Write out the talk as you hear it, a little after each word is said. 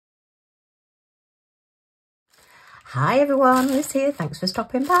Hi everyone, Liz here, thanks for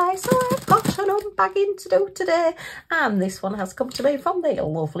stopping by. So I've got an unbagging to do today, and this one has come to me from the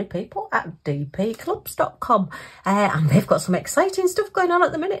lovely people at DPCLUBS.com, and they've got some exciting stuff going on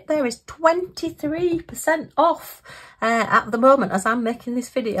at the minute. There is 23% off at the moment as I'm making this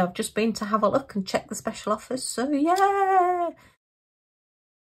video. I've just been to have a look and check the special offers, so yeah.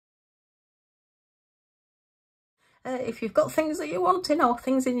 If you've got things that you're wanting or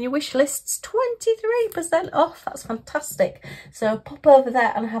things in your wish lists, 23% off. That's fantastic. So pop over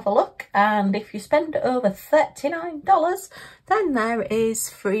there and have a look. And if you spend over $39, then there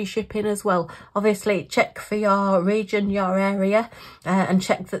is free shipping as well. Obviously, check for your region, your area, and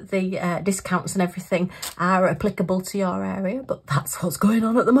check that the discounts and everything are applicable to your area. But that's what's going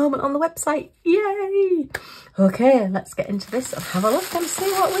on at the moment on the website. Yay! Okay, let's get into this and have a look and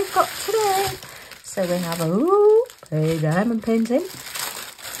see what we've got today. So we have a diamond painting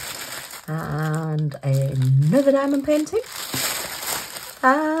and another diamond painting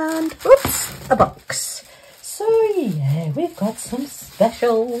and oops, a box. So yeah, we've got some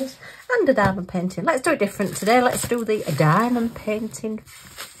specials and a diamond painting. Let's do it different today. Let's do the diamond painting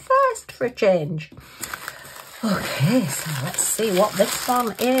first for a change. Okay, so let's see what this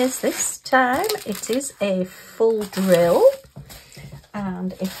one is this time. It is a full drill.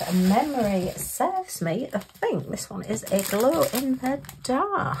 And if memory serves me, I think this one is a glow in the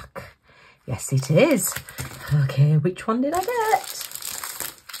dark. Yes, it is. Okay, which one did I get?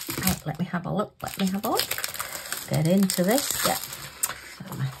 Right, let me have a look. Get into this. Yeah. So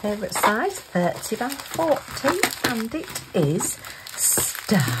my favourite size, 30 by 40, and it is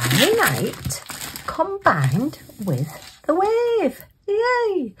Starry Night combined with the wave.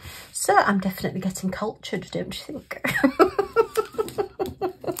 Yay! So I'm definitely getting cultured, don't you think?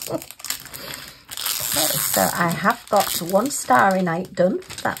 So I have got one Starry Night done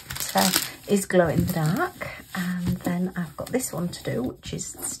that is glow in the dark, and then I've got this one to do, which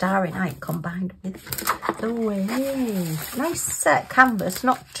is Starry Night combined with the wave. Nice canvas,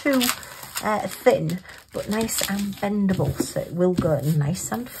 not too thin, but nice and bendable, so it will go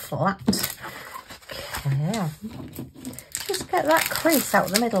nice and flat. Okay, just get that crease out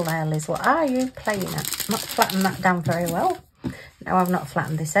the middle there, Liz. What are you playing at? Not flatten that down very well. No, I've not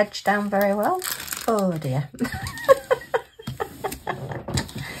flattened this edge down very well. Oh dear.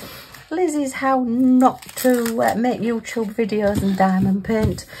 Lizzie's how not to make YouTube videos and diamond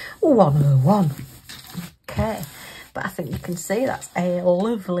paint 101. Okay, but I think you can see that's a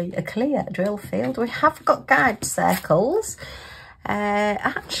lovely, clear drill field. We have got guide circles,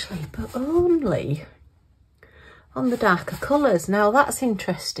 actually, but only on the darker colours. Now that's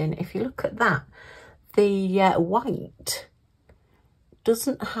interesting. If you look at that, the white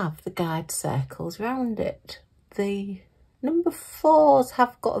doesn't have the guide circles around it. The number 4s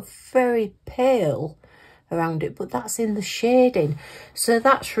have got a very pale around it, but that's in the shading, so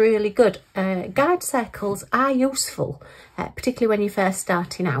that's really good. Guide circles are useful, particularly when you're first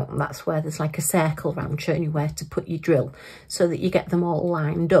starting out, and that's where there's like a circle around showing you where to put your drill so that you get them all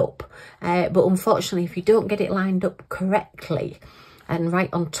lined up. But unfortunately, if you don't get it lined up correctly and right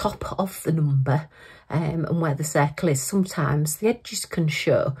on top of the number, and where the circle is, sometimes the edges can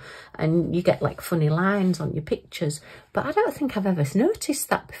show and you get like funny lines on your pictures. But I don't think I've ever noticed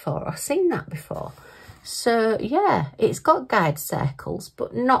that before or seen that before. So yeah, it's got guide circles,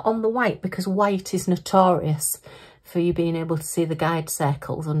 but not on the white, because white is notorious for you being able to see the guide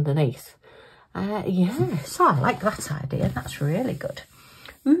circles underneath. Yeah, so I like that idea. That's really good.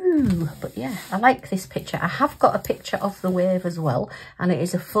 But yeah, I like this picture. I have got a picture of the wave as well, and it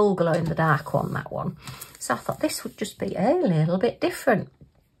is a full glow in the dark one, that one. So I thought this would just be a little bit different.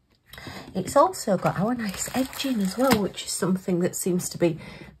 It's also got our nice edging as well, which is something that seems to be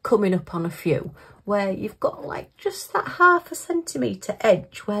coming up on a few, where you've got like just that ½ centimetre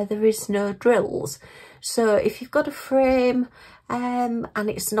edge where there is no drills. So if you've got a frame and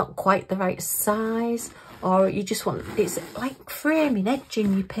it's not quite the right size, or you just want, it's like framing,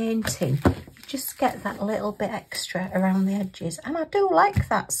 edging your painting, you just get that little bit extra around the edges, and I do like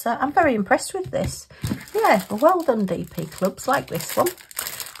that, so I'm very impressed with this. Yeah, well done DPCLUBS, like this one.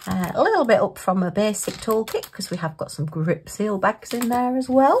 A little bit up from a basic toolkit, because we have got some grip seal bags in there as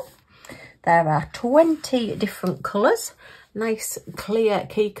well. There are 20 different colours, nice clear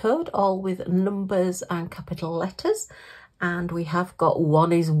key code, all with numbers and capital letters. And we have got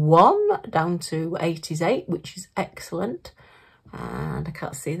 1 is 1 down to 8 is 8, which is excellent. And I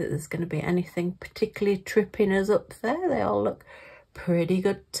can't see that there's going to be anything particularly tripping us up there. They all look pretty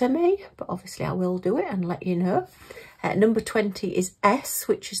good to me, but obviously I will do it and let you know. Number 20 is S,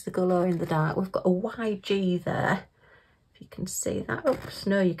 which is the glow in the dark. We've got a YG there, if you can see that. Oops,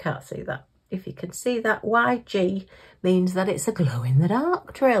 no, you can't see that. If you can see that YG means that it's a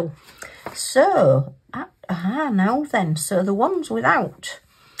glow-in-the-dark drill. So, now then, so the ones without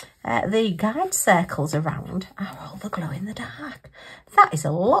the guide circles around are all the glow-in-the-dark. That is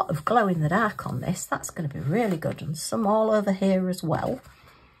a lot of glow-in-the-dark on this. That's going to be really good. And some all over here as well.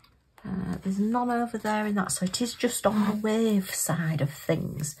 There's none over there in that, so it is just on the wave side of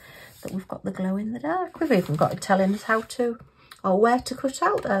things that we've got the glow-in-the-dark. We've even got it telling us how to, or where to cut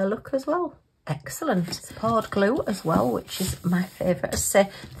out there, look as well. Excellent. It's poured glue as well, which is my favourite. As I say,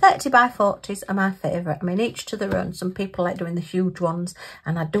 30 by 40s are my favourite. I mean, each to their own. Some people like doing the huge ones,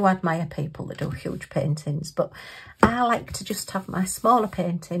 and I do admire people that do huge paintings, but I like to just have my smaller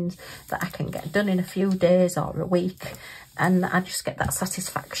paintings that I can get done in a few days or a week, and I just get that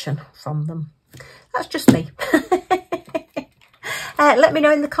satisfaction from them. That's just me. Let me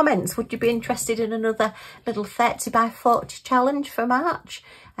know in the comments, would you be interested in another little 30 by 40 challenge for March?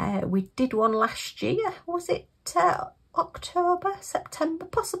 We did one last year. Was it October, September?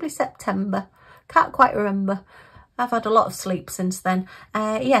 Possibly September. Can't quite remember. I've had a lot of sleep since then.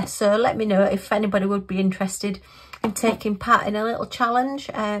 Yeah, so let me know if anybody would be interested in taking part in a little challenge.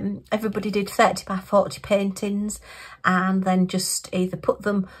 Everybody did 30 by 40 paintings and then just either put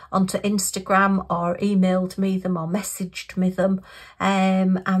them onto Instagram or emailed me them or messaged me them.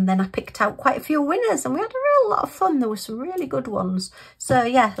 And then I picked out quite a few winners and we had a real lot of fun. There were some really good ones. So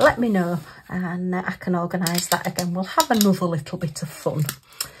yeah, let me know and I can organise that again. We'll have another little bit of fun.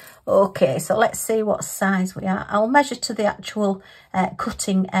 Okay, so let's see what size we are. I'll measure to the actual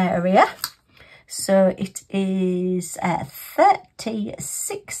cutting area. So it is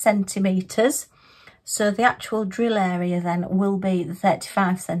 36 centimetres. So the actual drill area then will be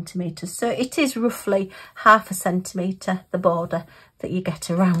 35 centimetres. So it is roughly half a centimetre, the border that you get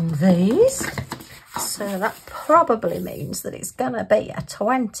around these. So that probably means that it's going to be a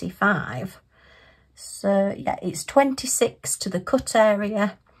 25. So yeah, it's 26 to the cut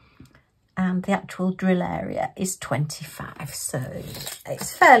area. And the actual drill area is 25, so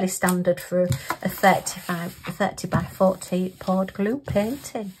it's fairly standard for a 30 by 40 poured glue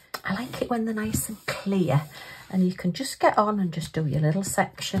painting. I like it when they're nice and clear and you can just get on and just do your little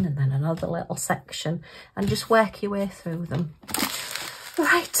section and then another little section and just work your way through them.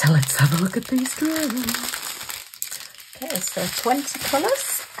 Right, so let's have a look at these drills. Okay, so 20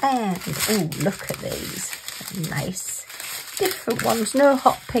 colours and oh, look at these, nice. Different ones, no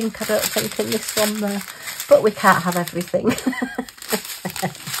hot pink I don't think in this one there, but we can't have everything.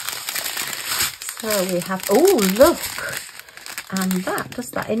 So we have, oh look, and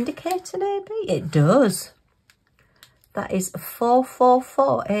does that indicate an AB? It does. That is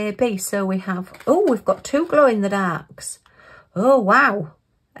 444 AB, so we have, oh, we've got two glow in the darks. Oh wow,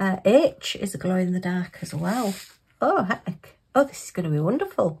 H is a glow in the dark as well. Oh heck, oh this is going to be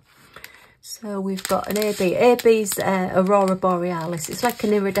wonderful. So we've got an AB. AB's Aurora Borealis. It's like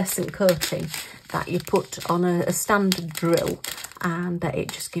an iridescent coating that you put on a standard drill and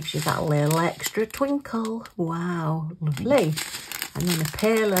it just gives you that little extra twinkle. Wow, lovely. And then a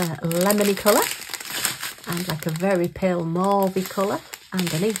paler lemony colour and like a very pale mauvey colour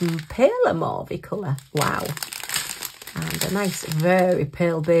and an even paler mauvey colour. Wow. And a nice very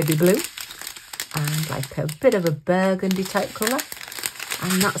pale baby blue and like a bit of a burgundy type colour.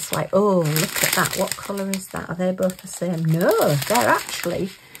 And that's like, oh, look at that. What colour is that? Are they both the same? No, they're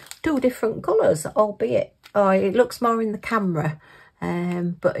actually two different colours, albeit, oh, it looks more in the camera.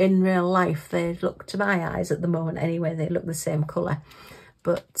 But in real life, they look, to my eyes at the moment anyway, they look the same colour.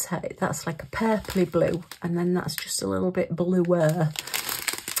 But that's like a purpley blue. And then that's just a little bit bluer.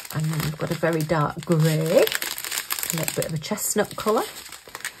 And then we've got a very dark grey. A little bit of a chestnut colour.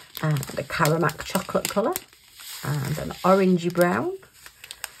 And a Caramac chocolate colour. And an orangey brown.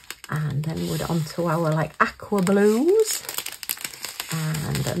 And then we're on to our like aqua blues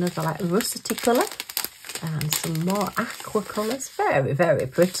and another like russety colour and some more aqua colours. Very, very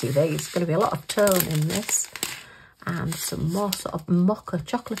pretty. There's going to be a lot of tone in this. And some more sort of mocha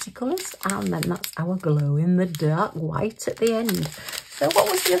chocolatey colours. And then that's our glow in the dark white at the end. So what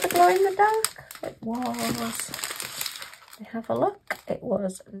was the other glow in the dark? It was, let me have a look. It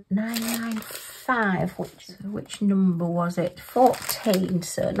was 995, which number was it? 14,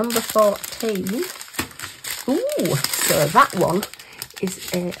 so number 14. Ooh, so that one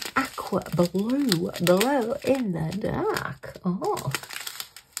is a aqua blue glow in the dark. Oh,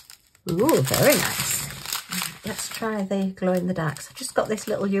 ooh, very nice. Let's try the glow in the dark. So I've just got this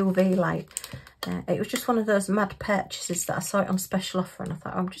little UV light. It was just one of those mad purchases that I saw it on special offer and I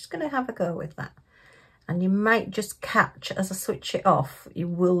thought, I'm just going to have a go with that. And you might just catch as I switch it off, you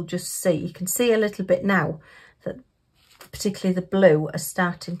will just see, you can see a little bit now that particularly the blue, are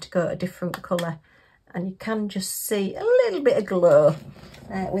starting to go a different colour. And you can just see a little bit of glow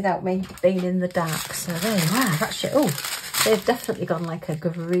without me being in the dark. So there you are, that's it. Oh, they've definitely gone like a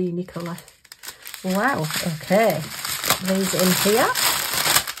greeny colour. Wow, okay. Pop these in here.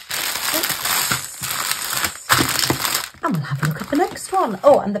 And we'll have a look at the next one.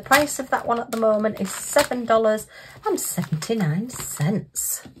 Oh, and the price of that one at the moment is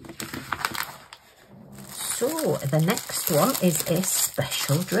 $7.79. So the next one is a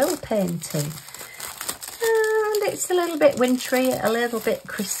special drill painting. And it's a little bit wintry, a little bit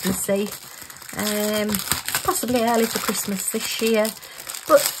Christmassy. Possibly early for Christmas this year.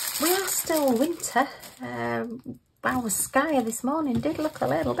 But we are still winter. Our sky this morning did look a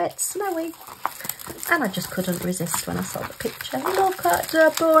little bit snowy. And I just couldn't resist when I saw the picture. Look at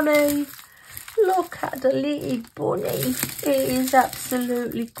the bunny. Look at the little bunny. It is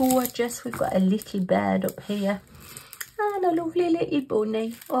absolutely gorgeous. We've got a little bird up here. And a lovely little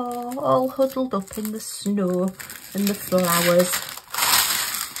bunny. Oh, all huddled up in the snow and the flowers.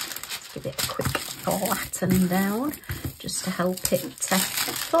 Let's give it a quick flatten down just to help it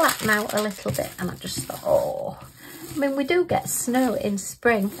flatten out a little bit. And I just thought, oh, I mean, we do get snow in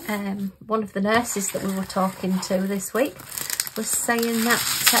spring. One of the nurses that we were talking to this week was saying that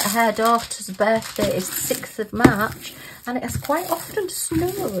her daughter's birthday is 6th of March and it has quite often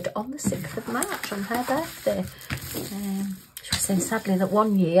snowed on the 6th of March on her birthday. She was saying sadly that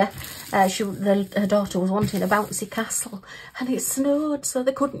one year her daughter was wanting a bouncy castle and it snowed, so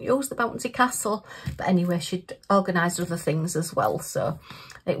they couldn't use the bouncy castle. But anyway, she'd organised other things as well, so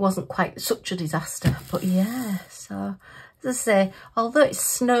it wasn't quite such a disaster. But yeah, so as I say, although it's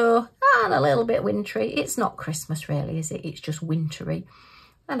snow and a little bit wintry, it's not Christmas really, is it? It's just wintry.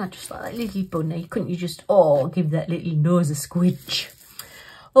 And I just thought, that little bunny, couldn't you just, oh, give that little nose a squidge?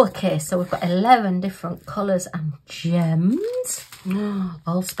 Okay, so we've got 11 different colours and gems.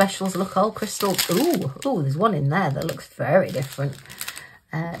 All specials, look, all crystals. Ooh, there's one in there that looks very different.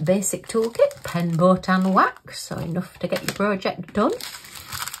 Basic toolkit, pen, boat and wax, so enough to get your project done.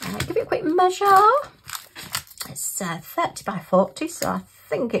 Give it a quick measure. It's 30 by 40, so I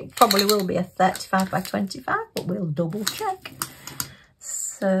think it probably will be a 35 by 25, but we'll double check.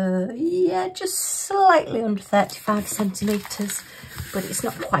 So yeah, just slightly under 35 centimetres, but it's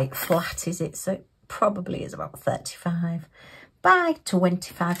not quite flat, is it? So it probably is about 35 by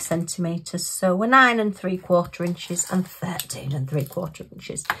 25 centimetres. So we're 9 3/4 inches and 13 3/4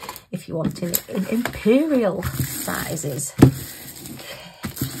 inches if you want it in imperial sizes.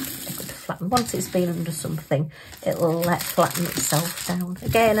 Once it's been under something, it'll flatten itself down.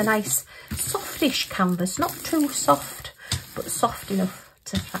 Again, a nice softish canvas, not too soft, but soft enough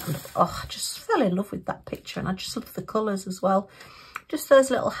to flatten up. Oh, I just fell in love with that picture, and I just love the colours as well. Just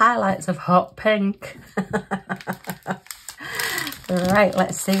those little highlights of hot pink. Right,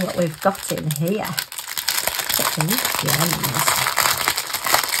 let's see what we've got in here.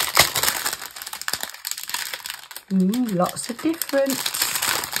 Lots of different.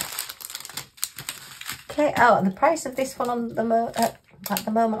 Okay, oh, and the price of this one on the at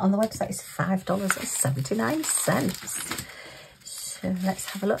the moment on the website is $5.79. So let's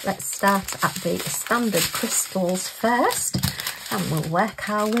have a look. Let's start at the standard crystals first, and we'll work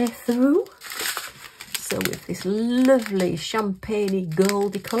our way through. So with this lovely champagne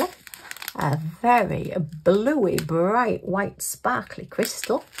goldy colour, a very bluey, bright, white, sparkly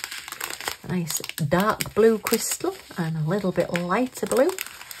crystal, a nice dark blue crystal, and a little bit lighter blue.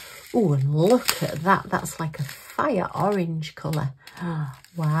 Oh, and look at that. That's like a fire orange colour. Oh,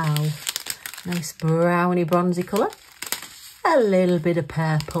 wow. Nice browny bronzy colour. A little bit of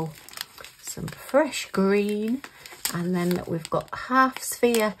purple. Some fresh green. And then we've got half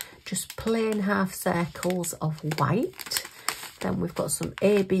sphere, just plain half circles of white. Then we've got some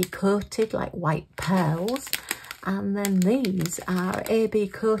AB coated, like white pearls. And then these are AB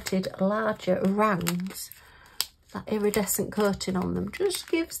coated larger rounds. That iridescent coating on them just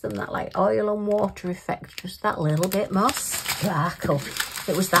gives them that like oil and water effect, just that little bit more sparkle.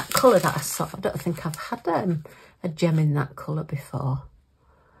 It was that colour that I saw. I don't think I've had a gem in that colour before.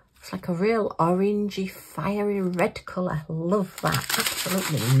 It's like a real orangey, fiery red colour. Love that.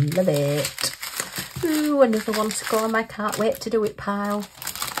 Absolutely love it. Ooh, another one to go on my can't wait to do it pile,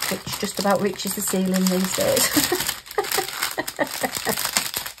 which just about reaches the ceiling these days.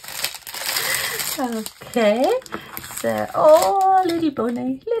 Okay, so, oh, little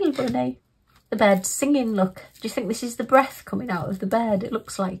bunny, little bunny. The bird's singing, look. Do you think this is the breath coming out of the bird? It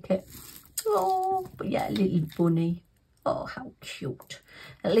looks like it. Oh, but yeah, little bunny. Oh, how cute.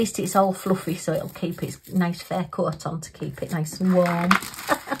 At least it's all fluffy, so it'll keep its nice fair coat on to keep it nice and warm.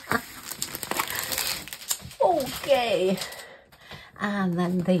 Okay, and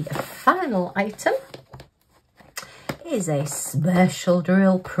then the final item is a special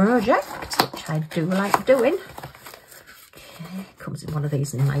drill project, which I do like doing. Okay, comes in one of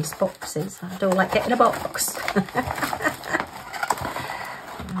these nice boxes. I don't like getting a box.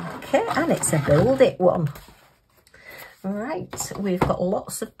 Okay, and it's a build it one. Right, we've got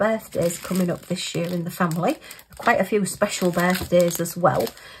lots of birthdays coming up this year in the family. Quite a few special birthdays as well.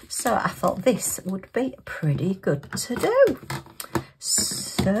 So I thought this would be pretty good to do.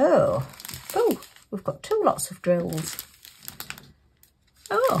 So, oh, we've got 2 lots of drills.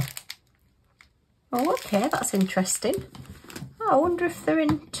 Oh, okay, that's interesting. Oh, I wonder if they're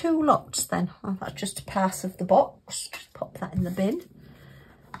in 2 lots then. Oh, that's just a pass of the box. Just pop that in the bin.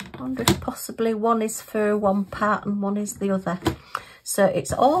 I wonder if possibly one is for one part and one is the other. So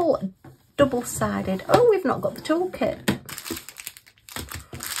it's all double-sided. Oh, we've not got the toolkit.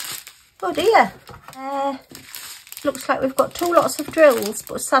 Oh dear. Looks like we've got 2 lots of drills,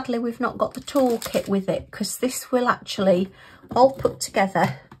 but sadly we've not got the toolkit with it, because this will actually all put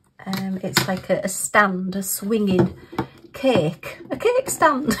together. It's like a stand, a swinging cake. A cake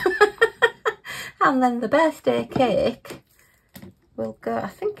stand. And then the birthday cake will go, I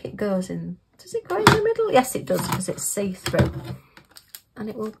think it goes in, does it go in the middle? Yes, it does, because it's see-through. And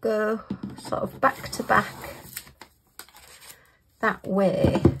it will go sort of back to back that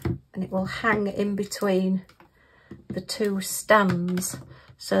way, and it will hang in between the 2 stands,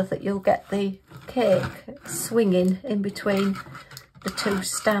 so that you'll get the cake swinging in between the 2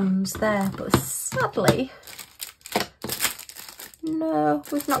 stands there. But sadly, no,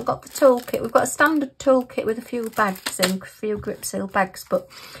 we've not got the toolkit. We've got a standard toolkit with a few bags in, a few grip seal bags, but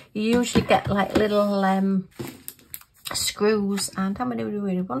you usually get like little screws. And how many are we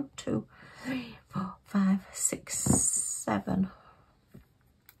doing? 1, 2, 3, 4, 5, 6, 7.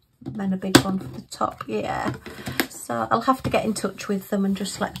 Then a big one for the top, yeah. So I'll have to get in touch with them and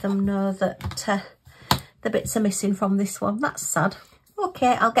just let them know that the bits are missing from this one. That's sad.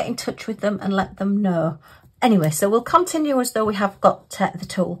 Okay, I'll get in touch with them and let them know. Anyway, so we'll continue as though we have got the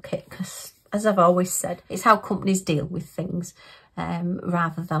toolkit, because as I've always said, it's how companies deal with things,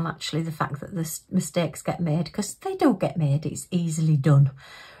 rather than actually the fact that the mistakes get made, because they do get made. It's easily done.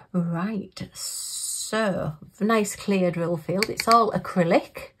 Right, so nice clear drill field. It's all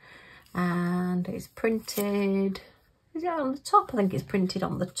acrylic and it's printed, is it on the top? I think it's printed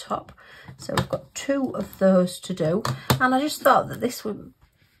on the top. So we've got 2 of those to do, and I just thought that this would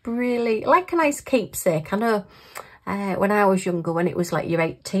really like a nice keepsake. I know when I was younger, when it was like your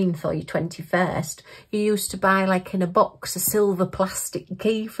 18th or your 21st, you used to buy like in a box a silver plastic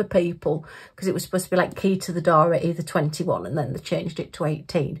key for people, because it was supposed to be like key to the door at either 21, and then they changed it to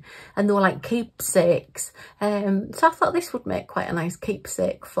 18, and they were like keepsakes. So I thought this would make quite a nice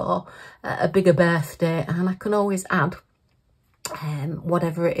keepsake for a bigger birthday, and I can always add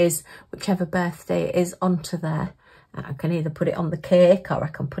whatever it is, whichever birthday it is, onto there. I can either put it on the cake, or I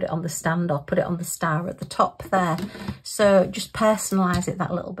can put it on the stand, or put it on the star at the top there. So just personalise it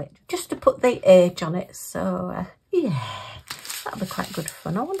that little bit, just to put the age on it. So yeah, that'll be quite good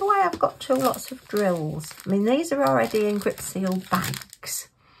fun. I wonder why I've got 2 lots of drills. I mean, these are already in grip seal bags.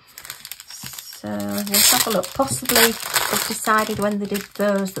 So we'll have a look. Possibly they've decided when they did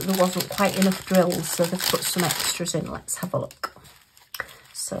those that there wasn't quite enough drills, so they've put some extras in. Let's have a look.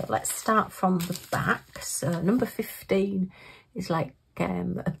 So let's start from the back. So number 15 is like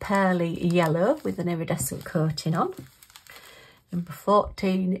a pearly yellow with an iridescent coating on. Number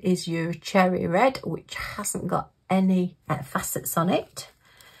 14 is your cherry red, which hasn't got any facets on it.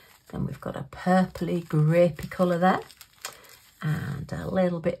 Then we've got a purpley grapey colour there, and a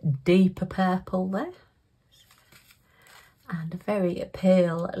little bit deeper purple there, and a very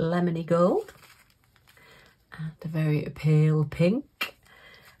pale lemony gold, and a very pale pink.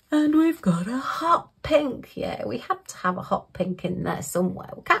 And we've got a hot pink. Yeah, we had to have a hot pink in there somewhere.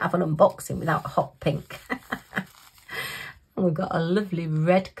 We can't have an unboxing without a hot pink. And we've got a lovely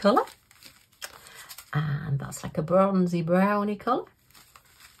red colour. And that's like a bronzy browny colour.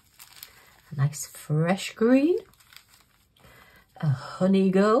 A nice fresh green. A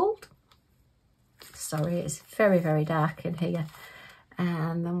honey gold. Sorry, it's very, very dark in here.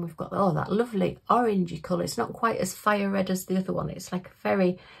 And then we've got, oh, that lovely orangey colour. It's not quite as fire red as the other one. It's like a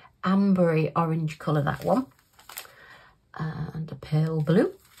very ambery orange colour, that one. And a pale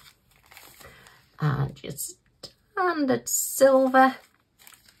blue. And just standard silver.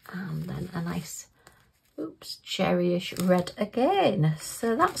 And then a nice, oops, cherryish red again.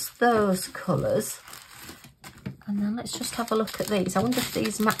 So that's those colours. And then let's just have a look at these. I wonder if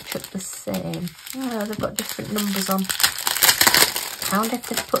these match up the same. Oh, they've got different numbers on. I wonder if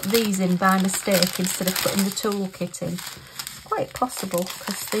they've put these in by mistake instead of putting the toolkit in. It's quite possible,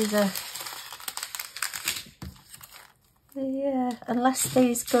 because these are... Yeah, unless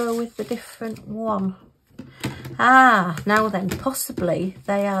these go with the different one. Ah, now then, possibly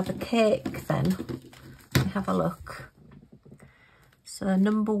they are the cake then. Let me have a look. So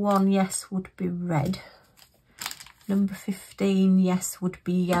number 1, yes, would be red. Number 15, yes, would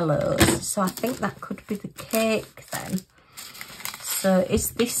be yellows. So I think that could be the cake then. So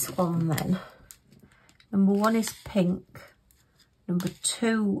is this one then? Number 1 is pink. Number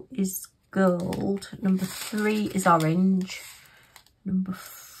 2 is gold. Number 3 is orange. Number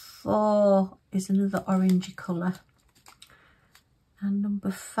 4 is another orangey colour. And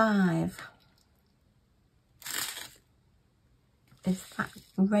number 5 is that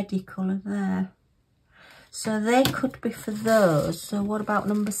reddy colour there. So they could be for those. So what about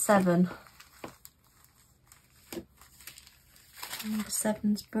number 7? Number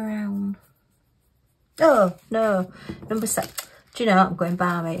 7's brown. Oh, no. Number 7. Do you know, I'm going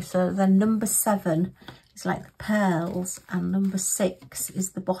balmy. So then number 7 is like the pearls, and number 6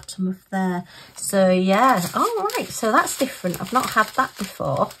 is the bottom of there. So yeah, all right. So that's different. I've not had that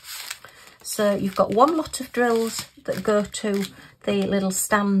before. So you've got one lot of drills that go to the little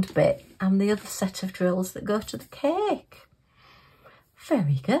stand bit, and the other set of drills that go to the cake.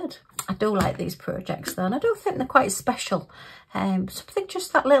 Very good. I do like these projects though, and I do think they're quite special. Something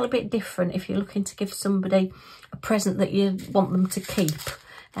just that little bit different if you're looking to give somebody a present that you want them to keep.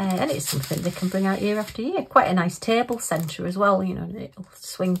 And it's something they can bring out year after year. Quite a nice table centre as well, you know, it'll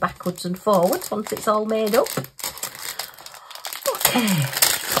swing backwards and forwards once it's all made up. Okay,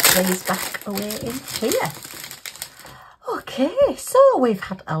 put these back away in here. Okay, so we've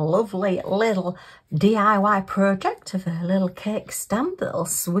had a lovely little DIY project of a little cake stand that'll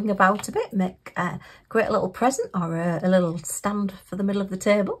swing about a bit, make a great little present, or a little stand for the middle of the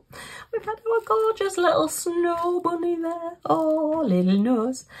table. We've had our gorgeous little snow bunny there, oh, little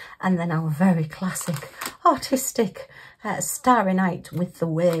nose, and then our very classic artistic Starry Night with the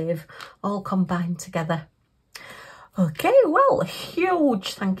wave all combined together. Okay, well, a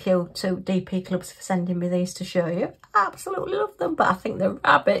huge thank you to DPCLUBS for sending me these to show you. Absolutely love them, but I think the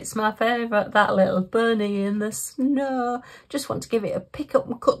rabbit's my favourite. That little bunny in the snow. Just want to give it a pick up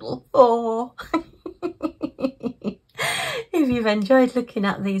and cuddle. Oh. If you've enjoyed looking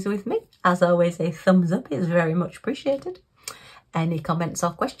at these with me, as always, a thumbs up is very much appreciated. Any comments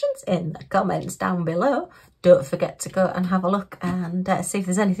or questions in the comments down below. Don't forget to go and have a look and see if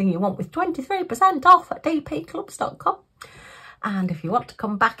there's anything you want with 23% off at dpclubs.com. And if you want to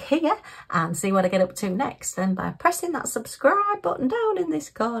come back here and see what I get up to next, then by pressing that subscribe button down in this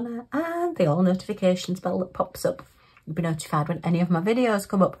corner and the all notifications bell that pops up, you'll be notified when any of my videos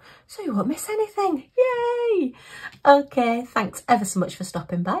come up, so you won't miss anything. Yay! Okay, thanks ever so much for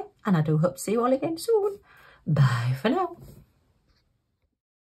stopping by, and I do hope to see you all again soon. Bye for now.